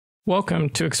Welcome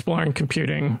to Exploring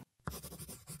Computing.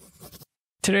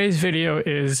 Today's video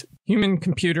is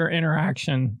human-computer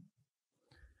interaction.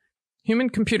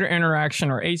 Human-computer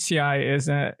interaction, or HCI, is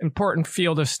an important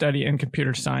field of study in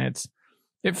computer science.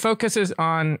 It focuses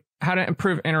on how to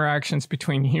improve interactions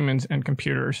between humans and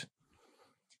computers.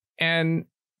 And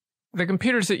the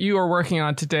computers that you are working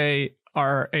on today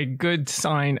are a good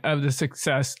sign of the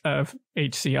success of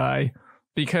HCI,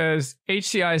 because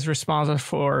HCI is responsible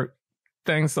for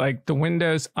things like the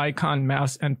Windows icon,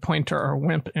 mouse, and pointer, or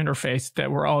WIMP interface that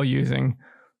we're all using.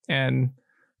 And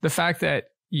the fact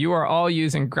that you are all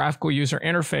using graphical user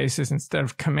interfaces instead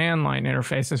of command line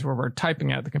interfaces where we're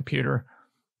typing at the computer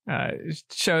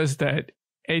shows that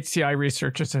HCI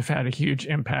researchers have had a huge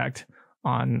impact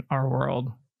on our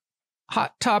world.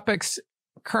 Hot topics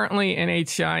currently in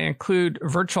HCI include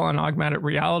virtual and augmented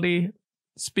reality,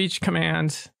 speech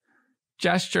commands,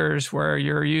 gestures where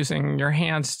you're using your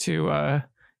hands to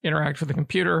interact with the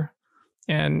computer,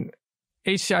 and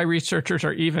HCI researchers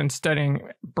are even studying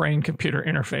brain-computer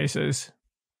interfaces.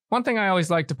 One thing I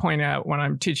always like to point out when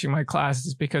I'm teaching my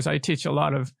classes, because I teach a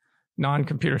lot of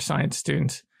non-computer science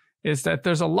students, is that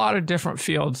there's a lot of different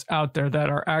fields out there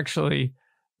that are actually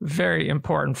very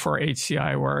important for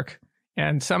HCI work.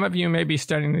 And some of you may be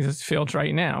studying these fields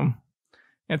right now.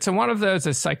 And so one of those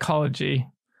is psychology.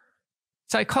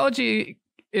 Psychology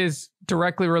is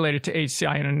directly related to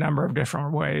HCI in a number of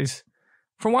different ways.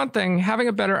 For one thing, having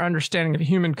a better understanding of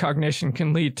human cognition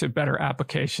can lead to better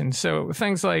applications. So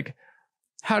things like,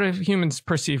 how do humans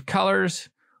perceive colors,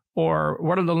 or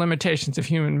what are the limitations of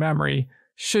human memory,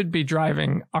 should be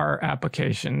driving our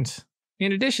applications.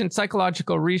 In addition,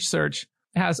 psychological research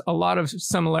has a lot of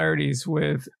similarities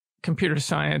with computer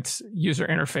science user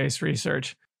interface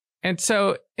research. And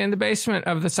so in the basement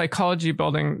of the psychology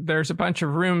building, there's a bunch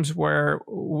of rooms where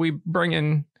we bring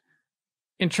in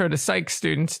intro to psych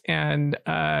students and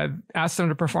ask them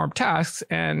to perform tasks.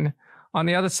 And on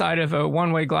the other side of a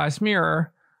one-way glass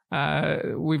mirror,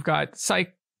 we've got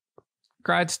psych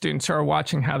grad students who are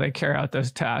watching how they carry out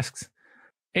those tasks.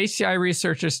 HCI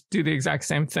researchers do the exact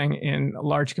same thing in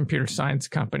large computer science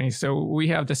companies. So we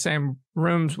have the same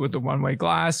rooms with the one-way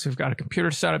glass. We've got a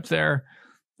computer set up there.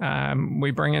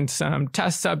 We bring in some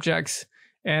test subjects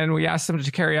and we ask them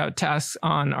to carry out tasks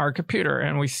on our computer,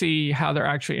 and we see how they're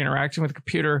actually interacting with the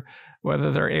computer,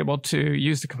 whether they're able to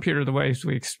use the computer the ways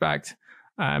we expect.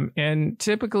 And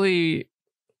typically,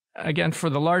 again,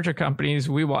 for the larger companies,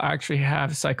 we will actually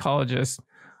have psychologists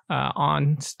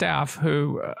on staff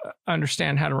who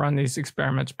understand how to run these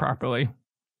experiments properly.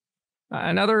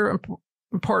 Another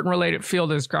important related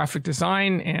field is graphic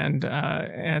design,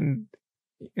 and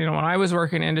you know, when I was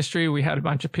working in industry, we had a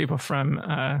bunch of people from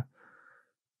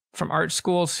art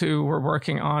schools who were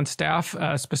working on staff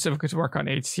specifically to work on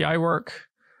HCI work.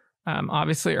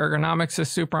 Obviously, ergonomics is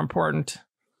super important.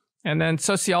 And then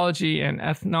sociology and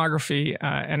ethnography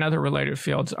and other related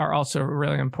fields are also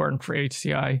really important for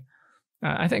HCI.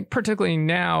 I think particularly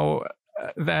now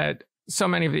that so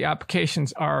many of the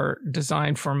applications are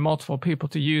designed for multiple people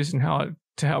to use and how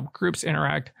to help groups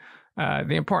interact,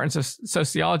 the importance of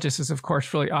sociologists is, of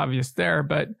course, really obvious there.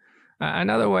 But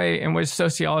another way in which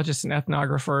sociologists and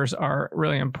ethnographers are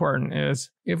really important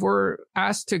is if we're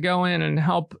asked to go in and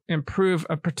help improve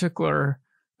a particular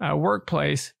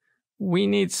workplace, we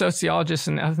need sociologists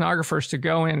and ethnographers to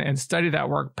go in and study that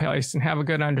workplace and have a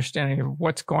good understanding of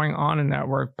what's going on in that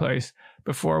workplace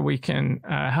before we can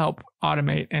help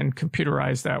automate and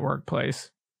computerize that workplace.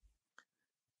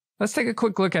 Let's take a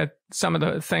quick look at some of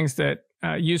the things that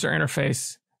user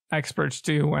interface experts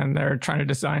do when they're trying to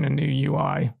design a new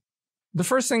UI. The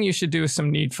first thing you should do is some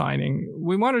need finding.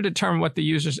 We want to determine what the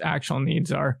user's actual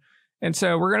needs are. And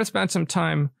so we're going to spend some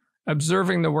time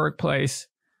observing the workplace,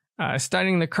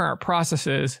 studying the current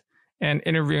processes, and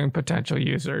interviewing potential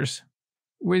users.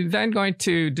 We're then going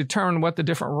to determine what the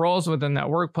different roles within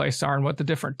that workplace are and what the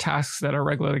different tasks that are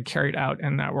regularly carried out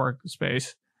in that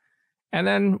workspace. And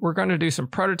then we're going to do some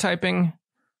prototyping.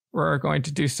 We're going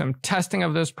to do some testing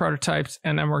of those prototypes,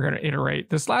 and then we're going to iterate.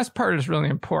 This last part is really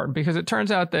important because it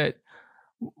turns out that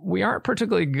we aren't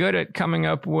particularly good at coming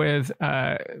up with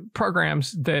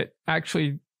programs that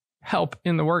actually help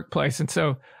in the workplace. And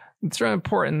so it's really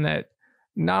important that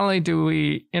not only do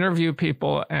we interview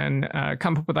people and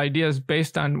come up with ideas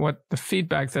based on what the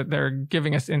feedback that they're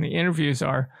giving us in the interviews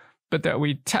are, but that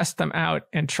we test them out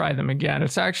and try them again.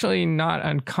 It's actually not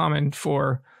uncommon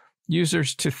for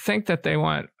users to think that they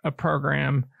want a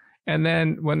program, and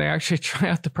then when they actually try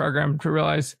out the program to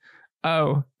realize,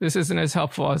 oh, this isn't as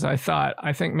helpful as I thought.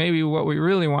 I think maybe what we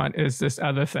really want is this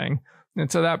other thing. And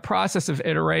so that process of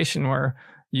iteration where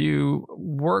you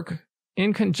work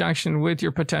in conjunction with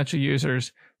your potential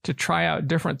users to try out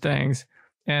different things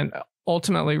and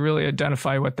ultimately really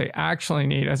identify what they actually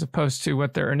need as opposed to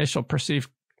what their initial perceived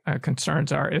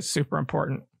concerns are is super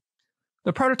important.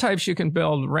 The prototypes you can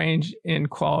build range in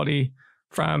quality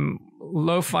from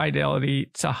low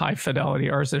fidelity to high fidelity,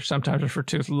 or as they're sometimes referred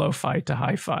to as low-fi to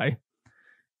hi-fi.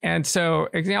 And so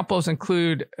examples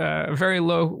include very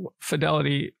low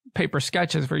fidelity paper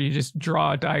sketches where you just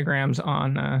draw diagrams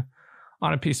on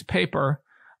a piece of paper.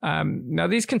 Now,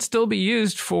 these can still be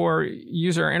used for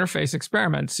user interface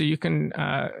experiments. So you can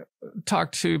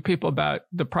talk to people about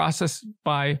the process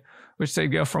by which they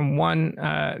go from one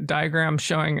diagram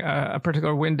showing a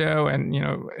particular window and,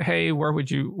 hey, where would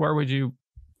you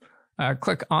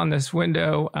click on this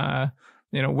window?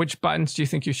 Which buttons do you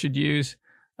think you should use?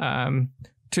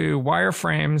 To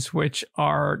wireframes, which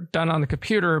are done on the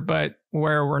computer, but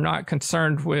where we're not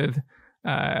concerned with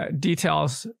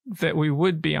details that we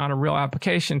would be on a real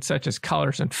application, such as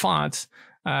colors and fonts.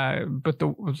 But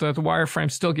the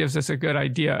wireframe still gives us a good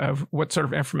idea of what sort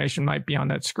of information might be on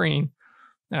that screen.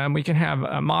 We can have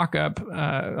a mock-up,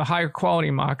 a higher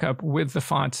quality mock-up with the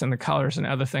fonts and the colors and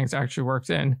other things actually worked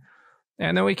in.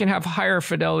 And then we can have higher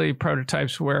fidelity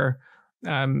prototypes where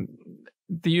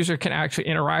the user can actually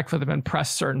interact with them and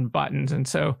press certain buttons. And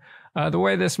so the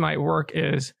way this might work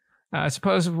is,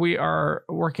 suppose we are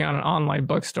working on an online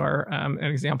bookstore, an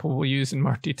example we'll use in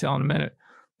more detail in a minute.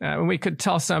 And we could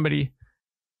tell somebody,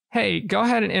 hey, go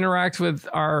ahead and interact with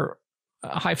our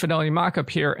high fidelity mockup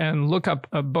here and look up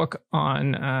a book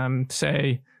on,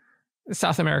 say,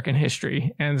 South American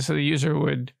history. And so the user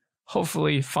would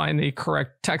hopefully find the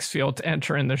correct text field to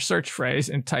enter in their search phrase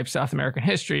and type South American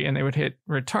history, and they would hit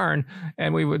return,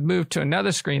 and we would move to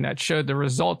another screen that showed the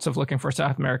results of looking for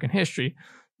South American history.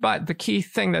 But the key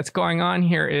thing that's going on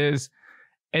here is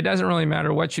it doesn't really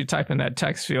matter what you type in that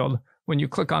text field. When you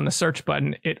click on the search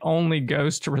button, it only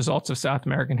goes to results of South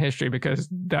American history because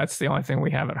that's the only thing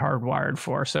we have it hardwired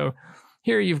for. So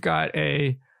here you've got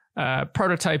a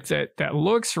prototype that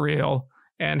looks real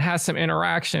and has some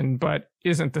interaction, but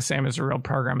isn't the same as a real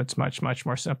program. It's much, much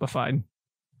more simplified.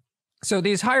 So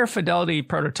these higher fidelity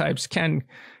prototypes can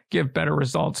give better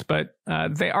results, but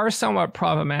they are somewhat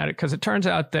problematic because it turns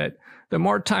out that the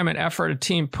more time and effort a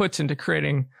team puts into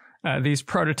creating these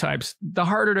prototypes, the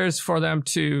harder it is for them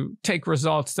to take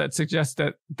results that suggest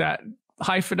that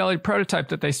high fidelity prototype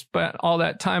that they spent all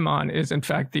that time on is in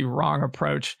fact the wrong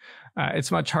approach.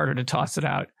 It's much harder to toss it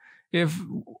out. If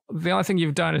the only thing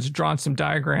you've done is drawn some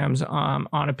diagrams on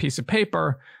a piece of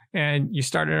paper and you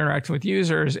start interacting with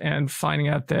users and finding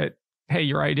out that, hey,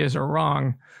 your ideas are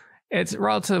wrong, it's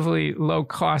relatively low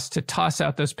cost to toss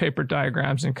out those paper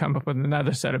diagrams and come up with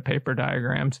another set of paper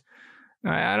diagrams.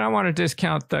 I don't want to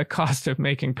discount the cost of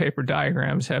making paper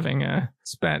diagrams, having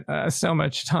spent so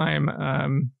much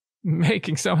time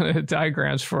making some of the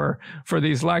diagrams for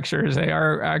these lectures. They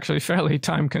are actually fairly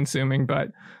time consuming, but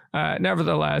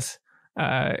nevertheless,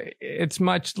 it's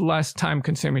much less time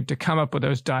consuming to come up with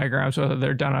those diagrams, whether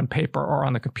they're done on paper or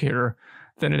on the computer,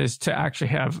 than it is to actually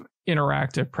have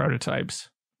interactive prototypes.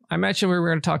 I mentioned we were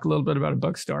going to talk a little bit about a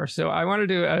bookstore. So I want to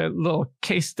do a little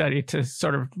case study to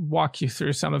sort of walk you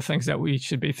through some of the things that we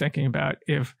should be thinking about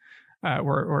if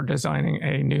we're designing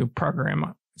a new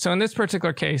program. So in this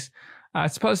particular case,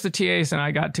 suppose the TAs and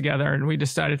I got together and we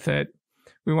decided that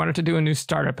we wanted to do a new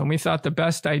startup, and we thought the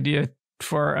best idea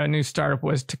for a new startup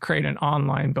was to create an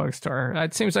online bookstore.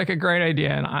 That seems like a great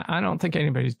idea, and I don't think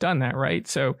anybody's done that, right?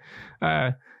 So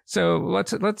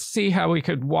let's see how we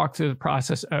could walk through the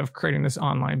process of creating this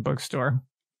online bookstore.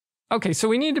 Okay, so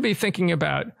we need to be thinking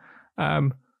about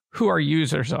who our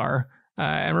users are.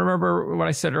 And remember what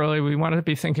I said earlier, we want to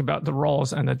be thinking about the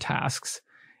roles and the tasks.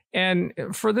 And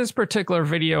for this particular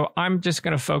video, I'm just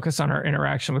going to focus on our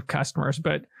interaction with customers.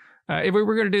 But if we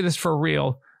were going to do this for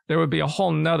real, there would be a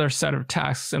whole nother set of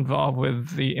tasks involved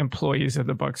with the employees of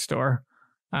the bookstore.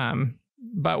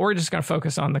 But we're just going to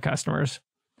focus on the customers.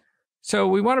 So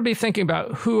we want to be thinking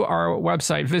about who our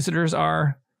website visitors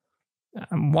are,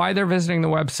 why they're visiting the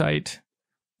website,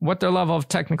 what their level of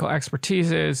technical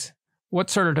expertise is, what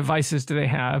sort of devices do they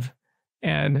have,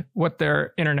 and what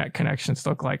their internet connections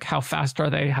look like. How fast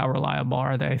are they? How reliable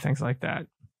are they? Things like that.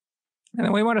 And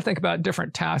then we want to think about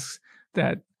different tasks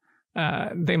that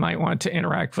they might want to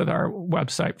interact with our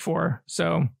website for.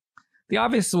 So the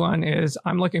obvious one is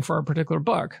I'm looking for a particular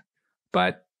book,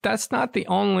 but that's not the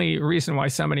only reason why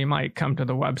somebody might come to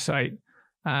the website.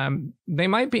 They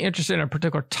might be interested in a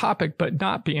particular topic, but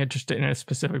not be interested in a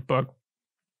specific book,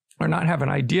 or not have an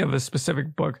idea of a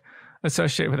specific book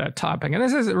associated with that topic. And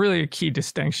this is really a key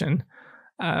distinction.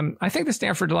 I think the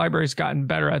Stanford Library has gotten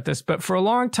better at this, but for a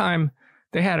long time,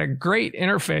 they had a great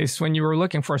interface when you were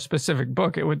looking for a specific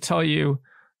book. It would tell you,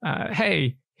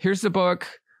 hey, here's the book.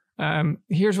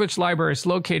 Here's which library it's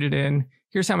located in.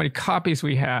 Here's how many copies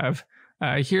we have.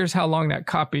 Here's how long that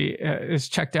copy is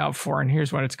checked out for, and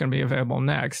here's when it's going to be available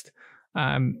next.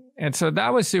 And so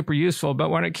that was super useful. But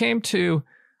when it came to,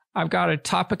 I've got a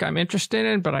topic I'm interested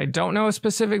in, but I don't know a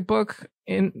specific book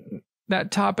in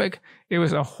that topic, it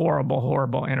was a horrible,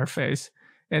 horrible interface.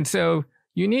 And so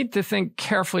you need to think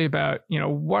carefully about,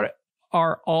 what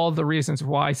are all the reasons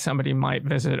why somebody might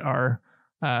visit our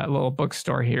little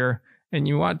bookstore here. And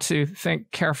you want to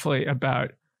think carefully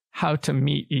about how to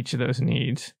meet each of those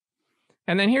needs.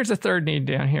 And then here's the third need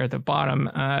down here at the bottom.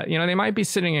 They might be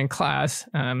sitting in class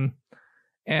and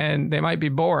they might be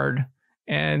bored.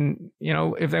 And,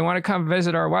 if they want to come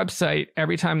visit our website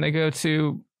every time they go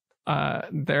to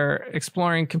their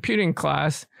exploring computing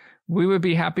class, we would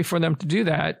be happy for them to do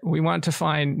that. We want to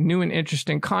find new and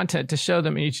interesting content to show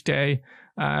them each day,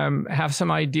 have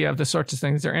some idea of the sorts of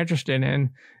things they're interested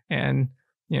in, and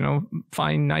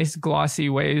find nice glossy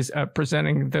ways of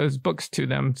presenting those books to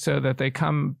them so that they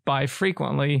come by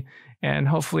frequently and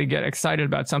hopefully get excited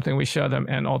about something we show them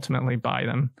and ultimately buy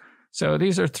them. So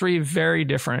these are three very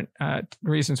different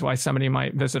reasons why somebody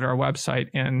might visit our website,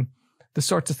 and the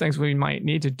sorts of things we might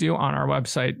need to do on our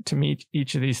website to meet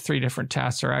each of these three different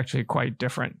tasks are actually quite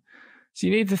different. So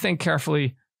you need to think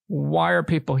carefully, why are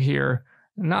people here?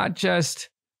 Not just,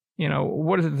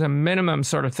 what is the minimum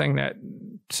sort of thing that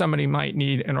somebody might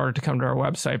need in order to come to our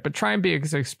website, but try and be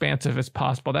as expansive as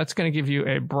possible. That's going to give you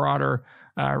a broader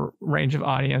range of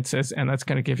audiences, and that's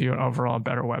going to give you an overall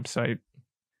better website.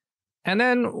 And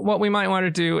then what we might want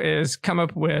to do is come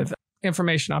up with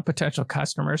information on potential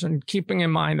customers, and keeping in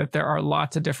mind that there are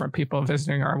lots of different people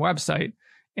visiting our website,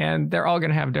 and they're all going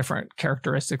to have different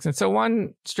characteristics. And so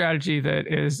one strategy that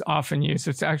is often used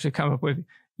is to actually come up with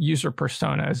user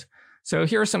personas. So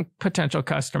here are some potential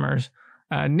customers.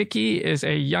 Nikki is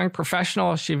a young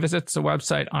professional. She visits the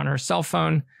website on her cell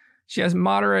phone. She has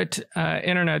moderate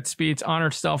internet speeds on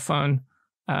her cell phone,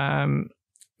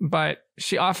 but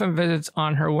she often visits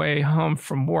on her way home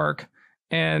from work,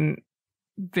 and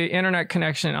the internet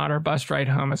connection on her bus ride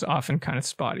home is often kind of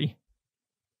spotty.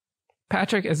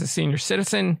 Patrick is a senior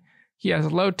citizen. He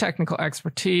has low technical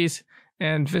expertise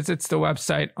and visits the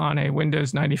website on a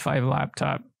Windows 95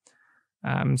 laptop.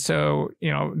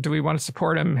 Do we want to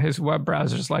support him? His web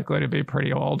browser is likely to be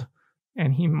pretty old,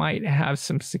 and he might have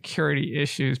some security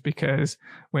issues because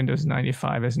Windows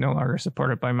 95 is no longer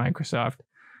supported by Microsoft.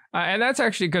 And that's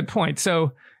actually a good point.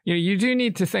 So, you do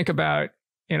need to think about,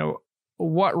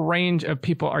 what range of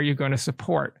people are you going to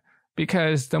support?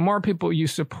 Because the more people you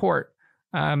support,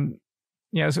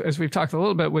 as we've talked a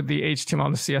little bit with the HTML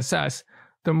and the CSS,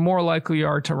 the more likely you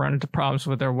are to run into problems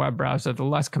with their web browser, the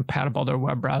less compatible their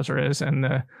web browser is, and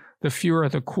the fewer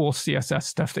the cool CSS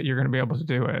stuff that you're going to be able to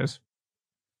do is.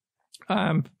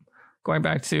 Going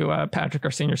back to Patrick,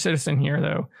 our senior citizen here,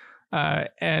 though.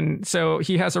 And so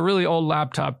he has a really old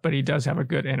laptop, but he does have a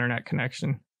good internet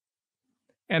connection.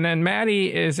 And then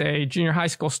Maddie is a junior high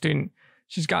school student.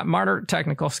 She's got moderate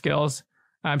technical skills.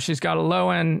 She's got a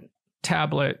low-end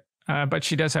tablet, but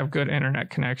she does have good internet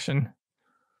connection.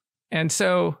 And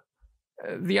so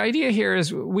the idea here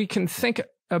is we can think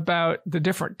about the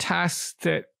different tasks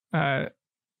that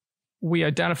we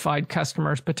identified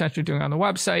customers potentially doing on the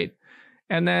website.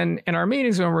 And then in our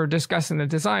meetings, when we're discussing the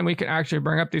design, we can actually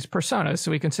bring up these personas.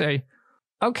 So we can say,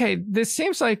 okay, this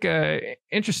seems like an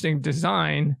interesting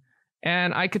design,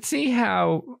 and I could see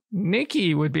how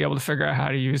Nikki would be able to figure out how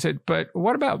to use it. But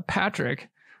what about Patrick?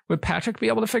 Would Patrick be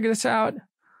able to figure this out?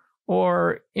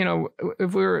 Or,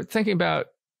 if we were thinking about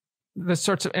the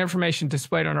sorts of information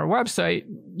displayed on our website,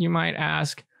 you might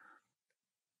ask,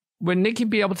 would Nikki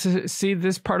be able to see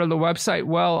this part of the website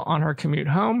well on her commute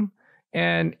home?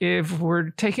 And if we're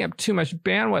taking up too much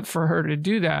bandwidth for her to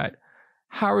do that,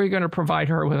 how are we going to provide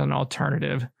her with an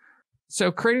alternative? So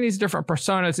creating these different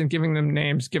personas and giving them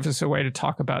names gives us a way to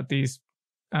talk about these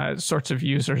sorts of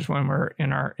users when we're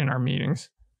in our meetings.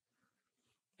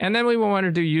 And then we will want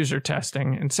to do user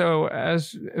testing. And so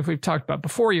if we've talked about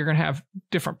before, you're going to have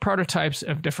different prototypes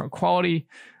of different quality.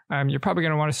 You're probably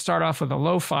going to want to start off with the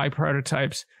low-fi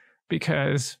prototypes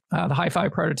because the hi-fi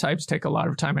prototypes take a lot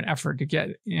of time and effort to get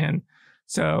in.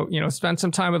 So, spend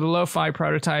some time with the lo-fi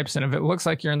prototypes, and if it looks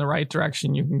like you're in the right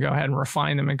direction, you can go ahead and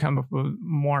refine them and come up with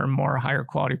more and more higher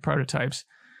quality prototypes.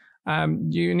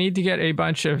 You need to get a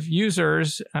bunch of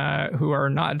users who are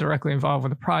not directly involved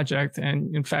with the project.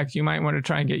 And in fact, you might want to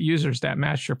try and get users that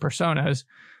match your personas.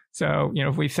 So,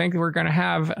 if we think we're going to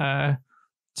have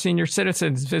senior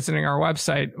citizens visiting our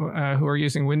website who are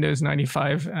using Windows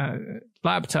 95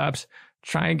 laptops,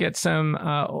 try and get some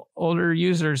older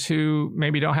users who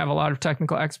maybe don't have a lot of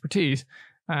technical expertise,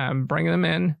 bring them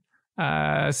in,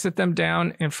 sit them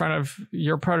down in front of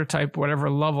your prototype, whatever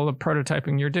level of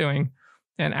prototyping you're doing,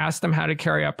 and ask them how to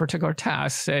carry out particular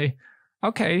tasks. Say,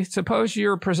 okay, suppose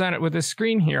you're presented with this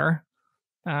screen here.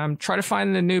 Try to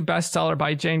find the new bestseller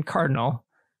by Jane Cardinal.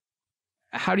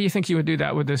 How do you think you would do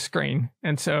that with this screen?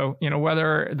 And so,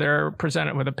 whether they're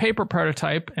presented with a paper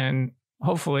prototype, and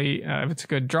hopefully, if it's a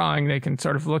good drawing, they can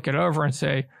sort of look it over and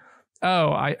say,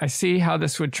 oh, I see how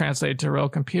this would translate to a real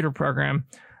computer program.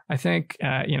 I think,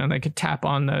 they could tap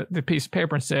on the piece of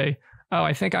paper and say, oh,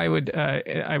 I think I would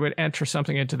enter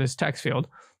something into this text field.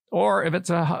 Or if it's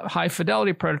a high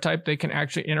fidelity prototype, they can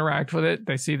actually interact with it.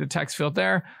 They see the text field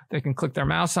there. They can click their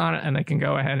mouse on it and they can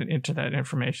go ahead and enter that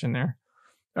information there.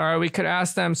 Or we could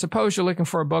ask them, suppose you're looking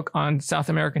for a book on South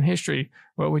American history.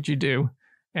 What would you do?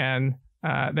 And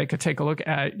they could take a look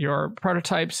at your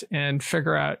prototypes and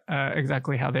figure out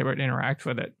exactly how they would interact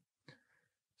with it.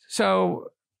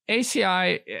 So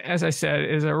ACI, as I said,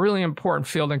 is a really important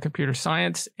field in computer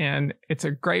science, and it's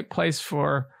a great place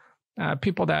for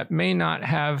people that may not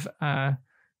have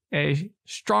a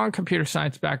strong computer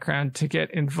science background to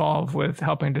get involved with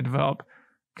helping to develop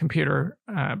computer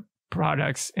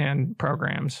products and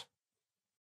programs.